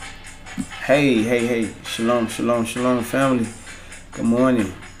Hey, shalom, family. Good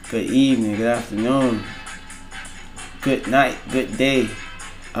morning, good evening, good afternoon, good night, good day.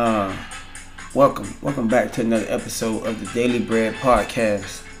 Uh, welcome back to another episode of the Daily Bread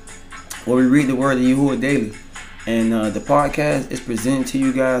Podcast, where we read the Word of Yahuwah daily. And the podcast is presented to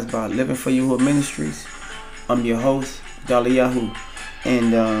you guys by Living for Yahuwah Ministries. I'm your host, Daliyahu,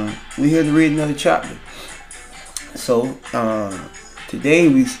 and we're here to read another chapter. So, today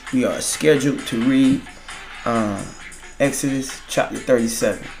we are scheduled to read Exodus chapter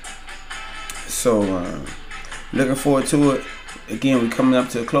 37. So looking forward to it. Again, we're coming up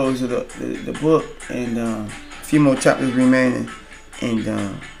to the close of the book, and a few more chapters remaining,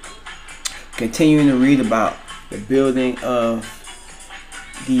 and continuing to read about the building of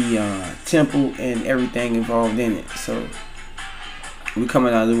the temple and everything involved in it. So we're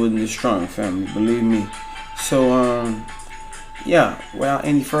coming out of the wilderness strong, family, believe me. So yeah, without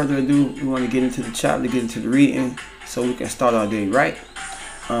any further ado, we want to get into the chapter, get into the reading, so we can start our day right.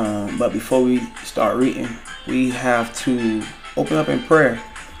 But before we start reading, we have to open up in prayer,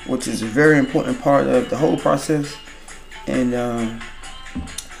 which is a very important part of the whole process. And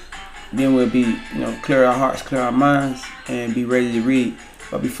then we'll be, clear our hearts, clear our minds, and be ready to read.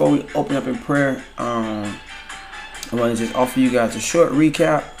 But before we open up in prayer, I want to just offer you guys a short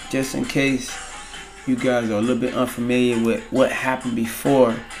recap, just in case you guys are a little bit unfamiliar with what happened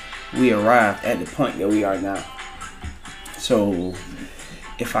before we arrived at the point that we are now. So,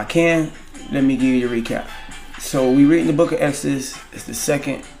 if I can, let me give you the recap. So, we read in the book of Exodus. It's the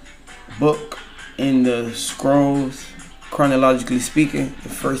second book in the scrolls, chronologically speaking. The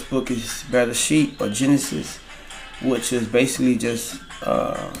first book is Bereshit, or Genesis, which is basically just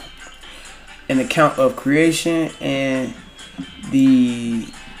an account of creation and the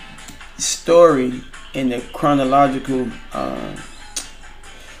story in the chronological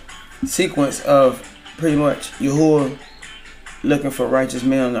sequence of pretty much Yahuwah looking for righteous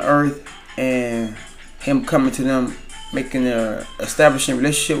men on the earth, and him coming to them, establishing a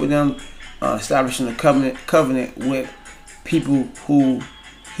relationship with them, establishing a covenant with people who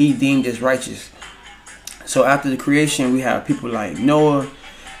he deemed as righteous. So after the creation, we have people like Noah,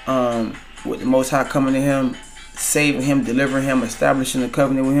 with the Most High coming to him, saving him, delivering him, establishing a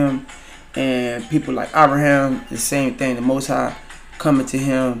covenant with him. And people like Abraham, the same thing. The Most High coming to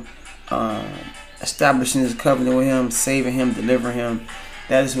him, establishing his covenant with him, saving him, delivering him.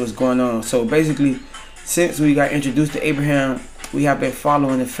 That is what's going on. So basically, since we got introduced to Abraham, we have been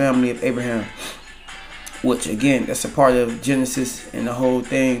following the family of Abraham, which again, that's a part of Genesis and the whole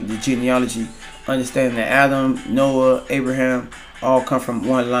thing, the genealogy. Understanding that Adam, Noah, Abraham all come from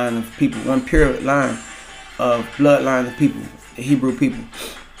one line of people, one pure line of bloodline of people, the Hebrew people.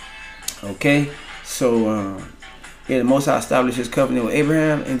 Okay, so the Most High established his covenant with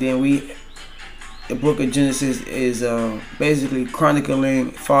Abraham, and then the book of Genesis is basically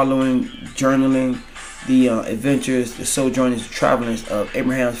chronicling, following, journaling the adventures, the sojournings, the travelings of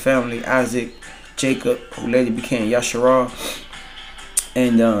Abraham's family, Isaac, Jacob, who later became Yasharah,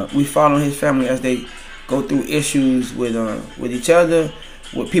 and we follow his family as they go through issues with each other,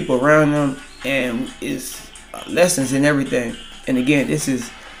 with people around them, and it's lessons in everything. And again,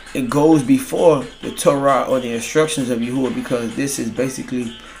 it goes before the Torah or the instructions of Yahuwah, because this is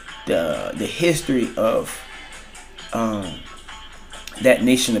basically the history of that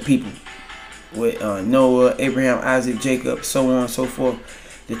nation of people with Noah, Abraham, Isaac, Jacob, so on and so forth,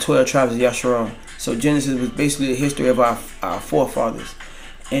 the 12 tribes of Yasharah. So Genesis was basically the history of our forefathers.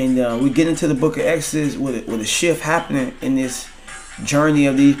 And we get into the book of Exodus with a shift happening in this journey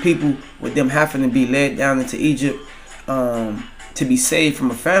of these people, with them having to be led down into Egypt to be saved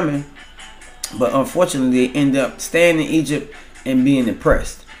from a famine. But unfortunately, they end up staying in Egypt and being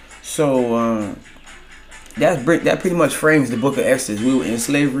oppressed. So that pretty much frames the book of Exodus. We were in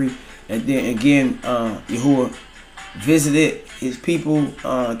slavery, and then again, Yahuwah visited his people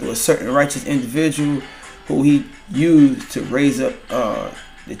through a certain righteous individual who he used to raise up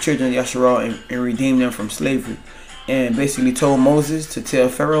the children of Yasharah and redeem them from slavery, and basically told Moses to tell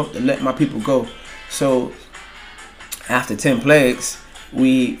Pharaoh to let my people go. So after 10 plagues,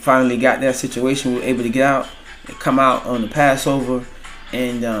 we finally got that situation. We were able to get out and come out on the Passover,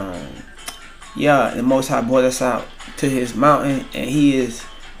 and the Most High brought us out to his mountain, and he is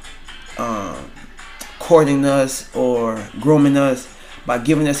courting us or grooming us by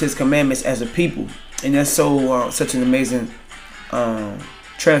giving us his commandments as a people. And that's such an amazing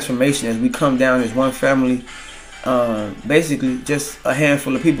transformation as we come down as one family, basically just a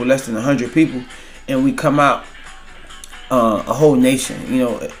handful of people, less than 100 people, and we come out a whole nation,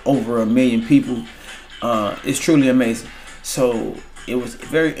 over 1 million people. It's truly amazing. So it was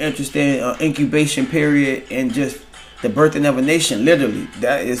very interesting. Incubation period and just the birthing of a nation. Literally,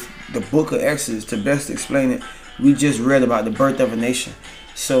 that is the book of Exodus. To best explain it, we just read about the birth of a nation.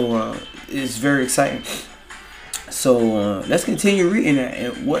 So it's very exciting. So let's continue reading that,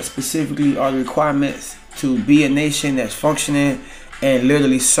 and what specifically are the requirements to be a nation that's functioning and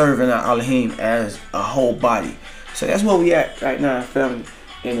literally serving our Elohim as a whole body. So that's where we at right now, family,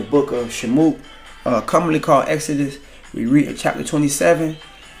 in the book of Shamuth, commonly called Exodus. We read chapter 27,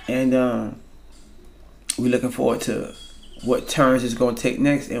 and we're looking forward to what turns it's going to take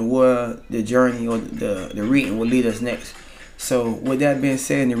next and where the journey or the reading will lead us next. So with that being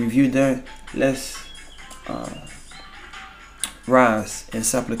said and the review done, let's rise in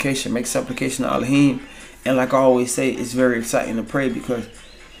supplication, make supplication to Elohim. And like I always say, it's very exciting to pray because,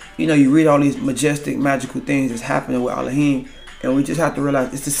 you know, you read all these majestic, magical things that's happening with Elohim, and we just have to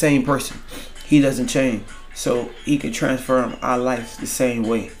realize it's the same person. He doesn't change. So he can transform our life the same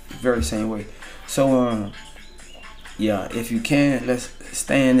way, very same way. So, yeah, if you can, let's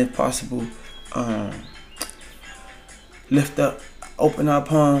stand if possible. Lift up, open our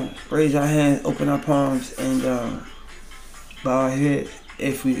palms, raise our hands, open our palms, and bow our head.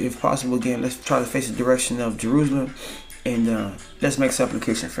 If possible, again, let's try to face the direction of Jerusalem, and let's make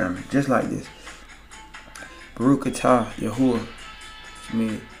supplication, family, just like this. Baruch atah Yahuwah, I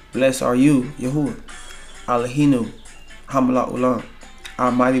mean, blessed are you, Yahuwah, Eloheinu, Hamalat Ulam,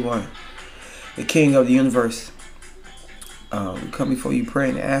 Almighty One, the King of the universe. We come before you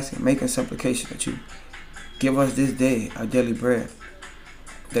praying and asking, making supplication that you give us this day our daily bread,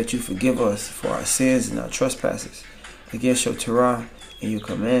 that you forgive us for our sins and our trespasses against your Torah and your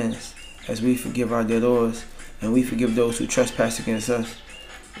commands, as we forgive our debtors and we forgive those who trespass against us.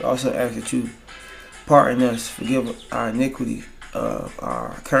 We also ask that you pardon us, forgive our iniquity of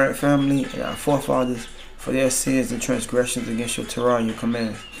our current family and our forefathers for their sins and transgressions against your Torah and your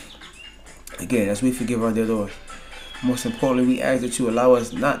commands. Again, as we forgive our debtors. Most importantly, we ask that you allow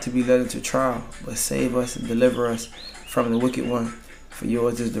us not to be led into trial, but save us and deliver us from the wicked one. For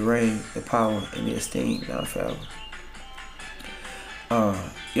yours is the reign, the power, and the esteem now forever.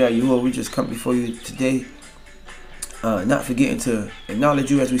 Yeah, Yahuwah, we just come before you today, not forgetting to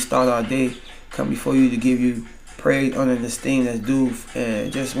acknowledge you as we start our day. Come before you to give you praise, honor, and esteem that's due,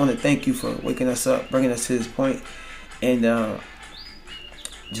 and just want to thank you for waking us up, bringing us to this point, and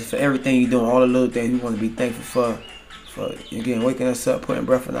just for everything you're doing, all the little things we want to be thankful for again waking us up, putting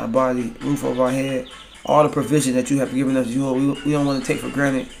breath in our body, roof over our head, all the provision that you have given us. We don't want to take for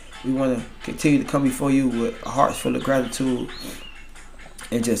granted. We want to continue to come before you with a heart full of gratitude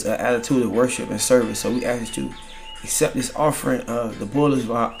and just an attitude of worship and service. So we ask that you accept this offering of the bulls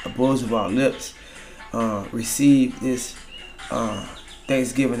of our lips. Receive this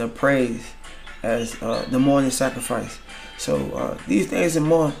thanksgiving of praise as the morning sacrifice. So these things and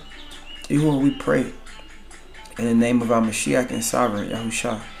more, Yahuwah, we pray in the name of our Mashiach and Sovereign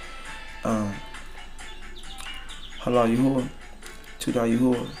Yahusha. Halal Yahuwah, Tudah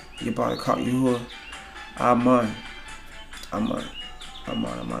Yahuwah, Yabarakat Yahuwah, Aman.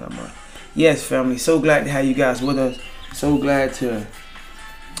 Yes, family, so glad to have you guys with us. So glad to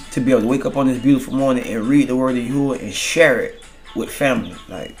be able to wake up on this beautiful morning and read the word of Yahuwah and share it with family.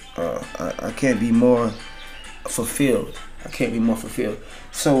 Like I can't be more fulfilled.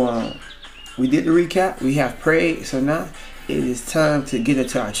 So we did the recap. We have prayed. So now it is time to get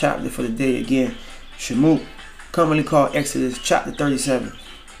into our chapter for the day again. Shamuth, commonly called Exodus, chapter 37.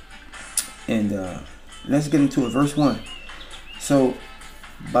 And let's get into it. Verse 1. So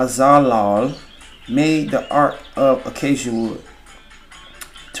Bezalel made the ark of acacia wood.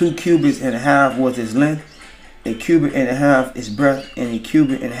 2 cubits and a half was its length, a cubit and a half its breadth, and a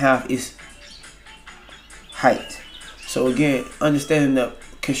cubit and a half its height. So again, understanding the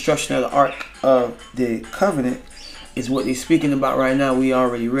construction of the Ark of the Covenant is what they're speaking about right now. We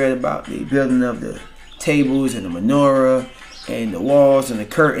already read about the building of the tables and the menorah and the walls and the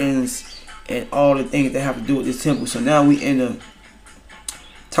curtains and all the things that have to do with this temple. So now we end up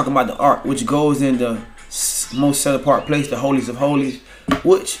talking about the Ark, which goes in the most set apart place, the holies of holies,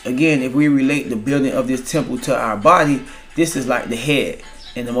 which again, if we relate the building of this temple to our body, this is like the head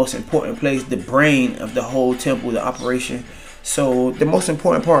and the most important place, the brain of the whole temple, the operation. So the most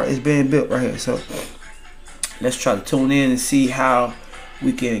important part is being built right here. So let's try to tune in and see how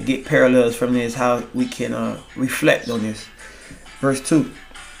we can get parallels from this, how we can reflect on this. Verse 2.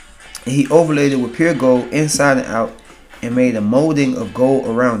 And he overlaid it with pure gold inside and out, and made a molding of gold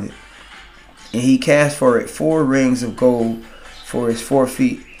around it. And he cast for it 4 rings of gold for its 4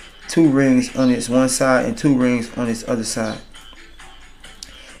 feet, 2 rings on its one side and 2 rings on its other side.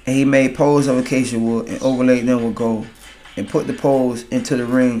 And he made poles of acacia wood and overlaid them with gold. and put the poles into the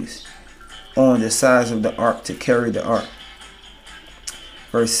rings on the sides of the ark to carry the ark.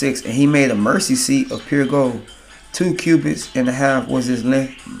 Verse 6, and he made a mercy seat of pure gold. 2 cubits and a half was its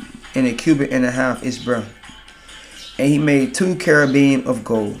length, and a cubit and a half its breadth. And he made 2 cherubim of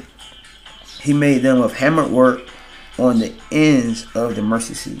gold. He made them of hammered work on the ends of the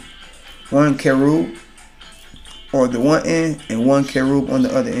mercy seat. 1 cherub on the one end, and 1 cherub on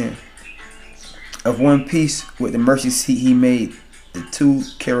the other end. Of one piece with the mercy seat he made the 2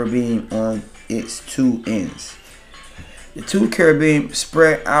 cherubim on its 2 ends. The 2 cherubim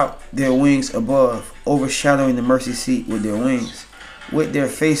spread out their wings above, overshadowing the mercy seat with their wings. With their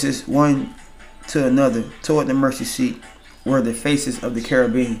faces one to another toward the mercy seat were the faces of the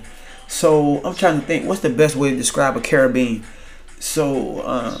cherubim. So I'm trying to think, what's the best way to describe a cherubim?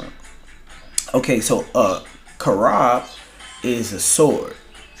 So Karab is a sword.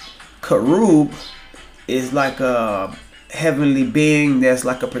 Karub is like a heavenly being that's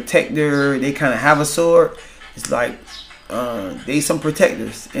like a protector. They kind of have a sword. It's like they some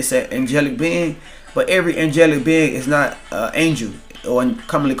protectors. It's an angelic being, but every angelic being is not an angel, or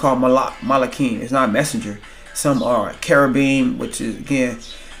commonly called Malachim. It's not a messenger. Some are cherubim, which is, again,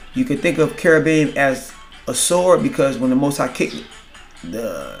 you can think of cherubim as a sword, because when the Most High kicked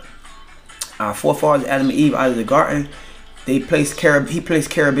our forefathers Adam and Eve out of the garden, he placed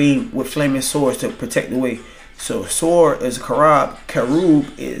cherubim with flaming swords to protect the way. So sword is karab. Kerub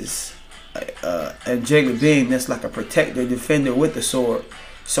is an angelic being that's like a protector, defender with the sword,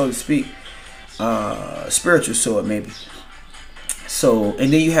 so to speak. Spiritual sword, maybe. So,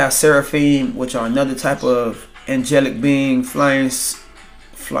 and then you have seraphim, which are another type of angelic being,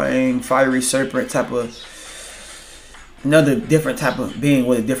 flying fiery serpent type of, another different type of being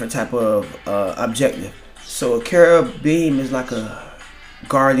with a different type of objective. So a cherubim is like a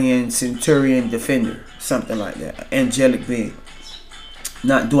guardian, centurion, defender, something like that. Angelic being,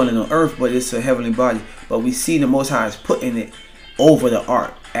 not dwelling on earth, but it's a heavenly body. But we see the Most High is putting it over the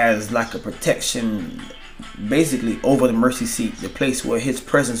ark as like a protection, basically over the mercy seat, the place where his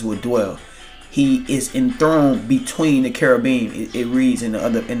presence will dwell. He is enthroned between the cherubim. It reads in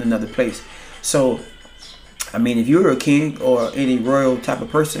another place. So, I mean, if you're a king or any royal type of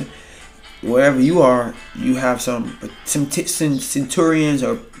person, wherever you are, you have some centurions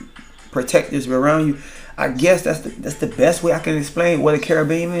or protectors around you. I guess that's the best way I can explain what a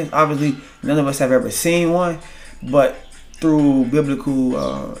cherubim is. Obviously, none of us have ever seen one, but through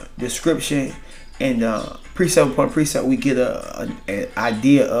biblical description and precept upon precept, we get an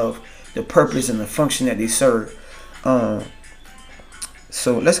idea of the purpose and the function that they serve.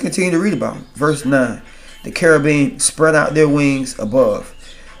 So let's continue to read about them. Verse 9. The cherubim spread out their wings above,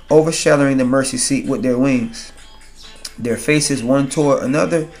 overshadowing the mercy seat with their wings. Their faces one toward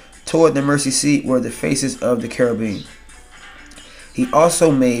another. Toward the mercy seat were the faces of the cherubim. He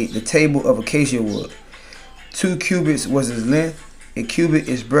also made the table of acacia wood. 2 cubits was its length, a cubit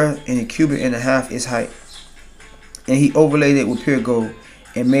its breadth, and a cubit and a half its height. And he overlaid it with pure gold,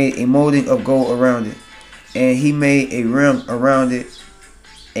 and made a molding of gold around it. And he made a rim around it,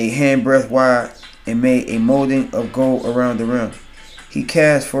 a handbreadth wide, and made a molding of gold around the rim. He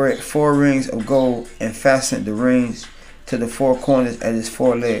cast for it 4 rings of gold, and fastened the rings to the 4 corners at its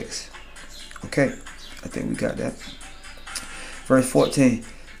 4 legs. Okay, I think we got that. Verse 14.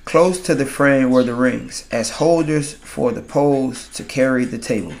 Close to the frame were the rings, as holders for the poles to carry the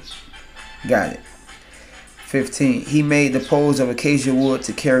table. Got it. 15. He made the poles of acacia wood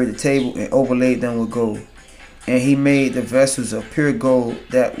to carry the table, and overlaid them with gold. And he made the vessels of pure gold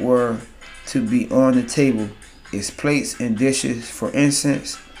that were to be on the table, its plates and dishes for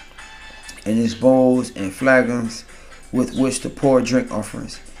incense, and its bowls and flagons with which to pour drink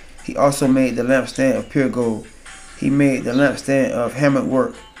offerings. He also made the lampstand of pure gold. He made the lampstand of hammered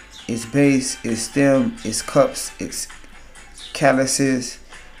work. Its base, its stem, its cups, its chalices,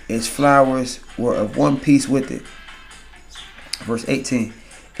 its flowers were of one piece with it. Verse 18.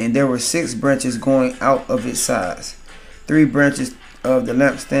 And there were 6 branches going out of its sides. 3 branches of the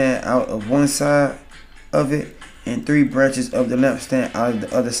lampstand out of one side of it, and 3 branches of the lampstand out of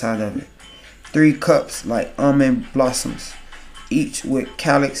the other side of it. 3 cups like almond blossoms, each with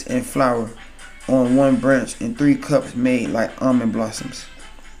calyx and flower on one branch, and 3 cups made like almond blossoms,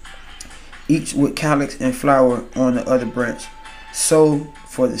 each with calyx and flower on the other branch. So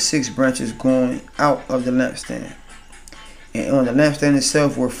for the 6 branches going out of the lampstand. And on the lampstand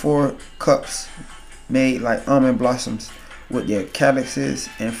itself were 4 cups made like almond blossoms with their calyxes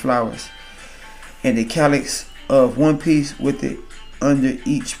and flowers, and the calyx of one piece with it under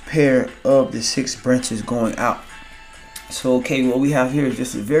each pair of the 6 branches going out. So okay, what we have here is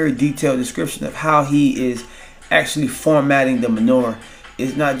just a very detailed description of how he is actually formatting the menorah.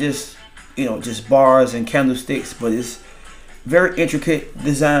 It's not just just bars and candlesticks, but it's very intricate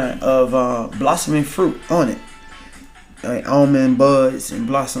design of blossoming fruit on it, like almond buds and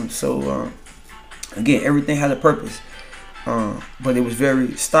blossoms. So again, everything had a purpose, but it was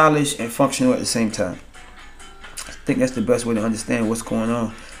very stylish and functional at the same time. I think that's the best way to understand what's going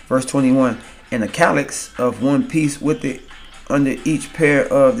on. Verse 21, and a calyx of one piece with it under each pair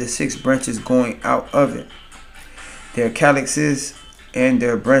of the 6 branches going out of it. Their calyxes and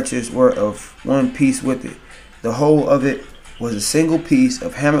their branches were of one piece with it. The whole of it was a single piece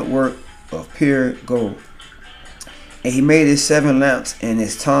of hammered work of pure gold. And he made his 7 lamps and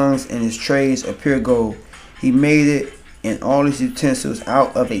his tongues and his trays of pure gold. He made it and all his utensils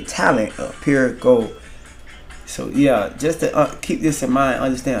out of a talent of pure gold. So yeah, just to keep this in mind,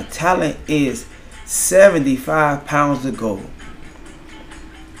 understand, a talent is 75 pounds of gold.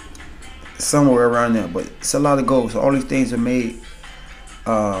 Somewhere around there, but it's a lot of gold. So all these things are made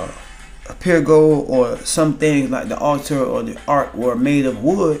a pure gold, or some things like the altar or the ark were made of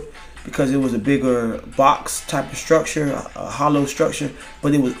wood because it was a bigger box type of structure, a hollow structure,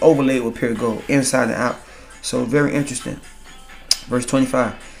 but it was overlaid with pure gold inside and out. So very interesting. Verse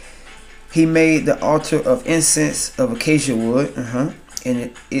 25, he made the altar of incense of acacia wood,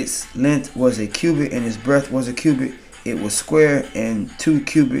 and its length was a cubit and its breadth was a cubit. It was square, and 2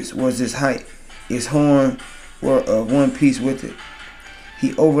 cubits was its height. Its horn were of one piece with it.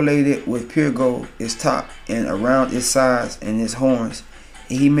 He overlaid it with pure gold, its top, and around its sides and its horns.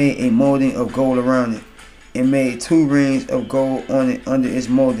 And he made a molding of gold around it, and made 2 rings of gold on it under its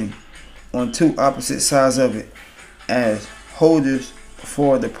molding, on 2 opposite sides of it, as holders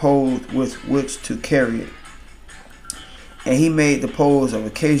for the poles with which to carry it. And he made the poles of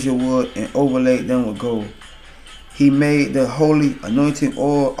acacia wood and overlaid them with gold. He made the holy anointing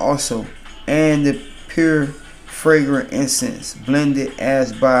oil also, and the pure fragrant incense, blended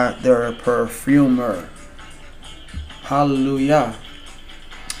as by the perfumer. Hallelujah.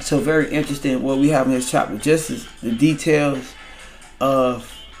 So very interesting what we have in this chapter, just as the details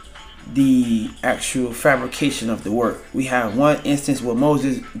of the actual fabrication of the work. We have one instance where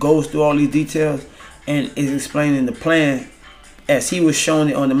Moses goes through all these details and is explaining the plan as he was shown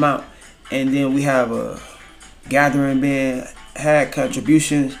it on the mount, and then we have a gathering being had,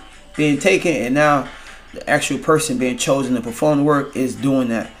 contributions being taken, and now the actual person being chosen to perform the work is doing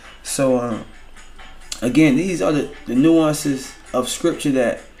that. So again, these are the nuances of scripture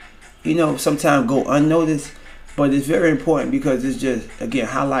that sometimes go unnoticed, but it's very important because it's just, again,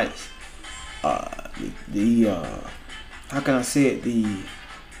 highlights the how can I say it,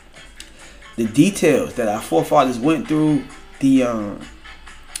 the details that our forefathers went through, the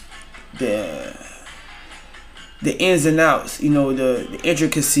ins and outs, the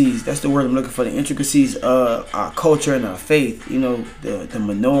intricacies. That's the word I'm looking for. The intricacies of our culture and our faith. The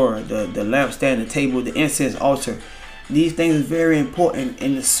menorah, the lampstand, the table, the incense altar. These things are very important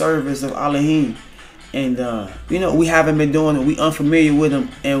in the service of Elohim. And we haven't been doing it. We unfamiliar with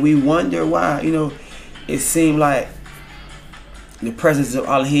them, and we wonder why. It seemed like the presence of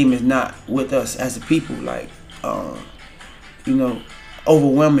Elohim is not with us as a people, like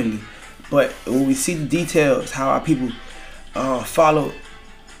overwhelmingly. But when we see the details, how our people follow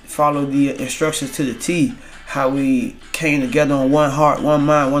the instructions to the T, how we came together on one heart, one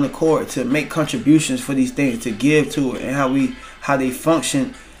mind, one accord to make contributions for these things, to give to it, and how they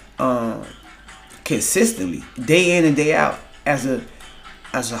function consistently, day in and day out, as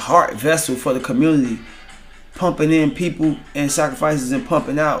a heart vessel for the community, pumping in people and sacrifices and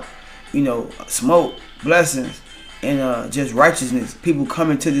pumping out, smoke, blessings, and just righteousness. People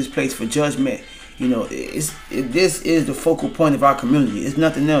coming to this place for judgment. This is the focal point of our community. It's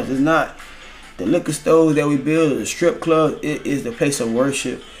nothing else. It's not the liquor stores that we build or the strip club. It is the place of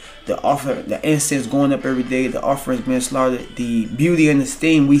worship. The incense going up every day, the offerings being slaughtered, the beauty and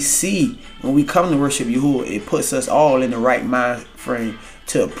esteem we see when we come to worship Yahuwah. It puts us all in the right mind frame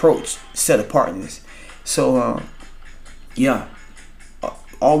to approach set apartness. So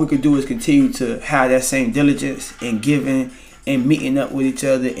all we could do is continue to have that same diligence in giving and meeting up with each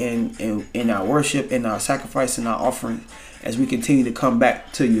other in our worship and our sacrifice and our offerings as we continue to come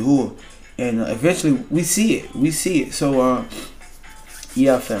back to Yahuwah. And eventually we see it. So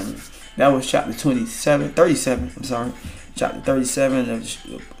family, that was chapter 37, chapter 37 of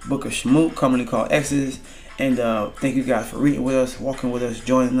the book of Shamuth, commonly called Exodus. And thank you guys for reading with us, walking with us,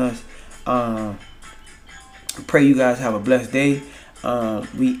 joining us. Pray you guys have a blessed day.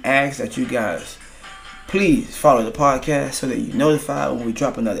 We ask that you guys please follow the podcast so that you're notified when we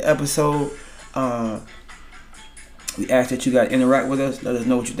drop another episode. We ask that you guys interact with us. Let us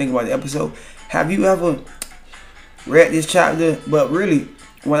know what you think about the episode. Have you ever read this chapter, but really,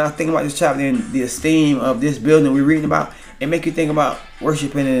 when I think about this chapter and the esteem of this building we're reading about, it make you think about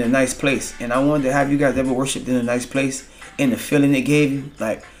worshiping in a nice place. And I wanted to have you guys ever worshiped in a nice place, and the feeling it gave you,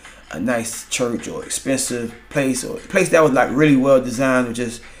 like a nice church or expensive place, or a place that was like really well designed, or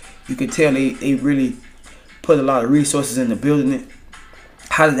just you could tell they really put a lot of resources into building it.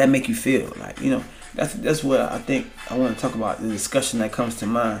 How did that make you feel? Like, that's what I think I want to talk about, the discussion that comes to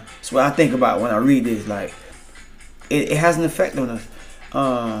mind. It's what I think about when I read this. Like, it has an effect on us.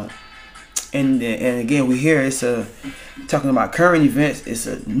 And again, we hear it's talking about current events. It's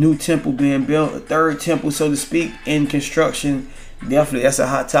a new temple being built, a third temple, so to speak, in construction. Definitely, that's a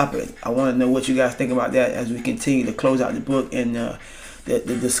hot topic. I want to know what you guys think about that as we continue to close out the book and the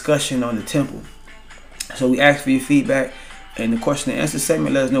discussion on the temple. So we ask for your feedback in the question and answer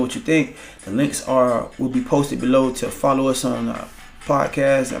segment. Let us know what you think. The links will be posted below to follow us on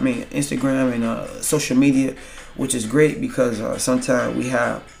podcast. Instagram and social media, which is great because sometimes we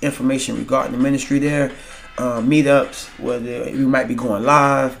have information regarding the ministry there, meetups, whether we might be going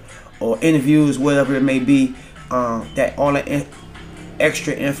live or interviews, whatever it may be. That all the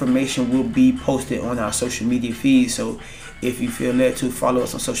extra information will be posted on our social media feed. So if you feel led to follow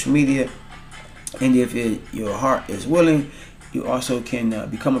us on social media, and if your heart is willing, you also can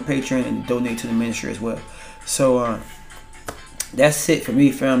become a patron and donate to the ministry as well. So that's it for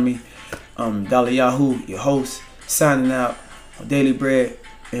me, family. Dollar Yahoo, your host, signing out on Daily Bread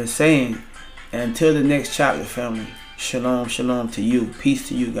and saying, until the next chapter, family, shalom, shalom to you. Peace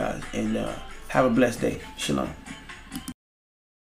to you guys, and have a blessed day. Shalom.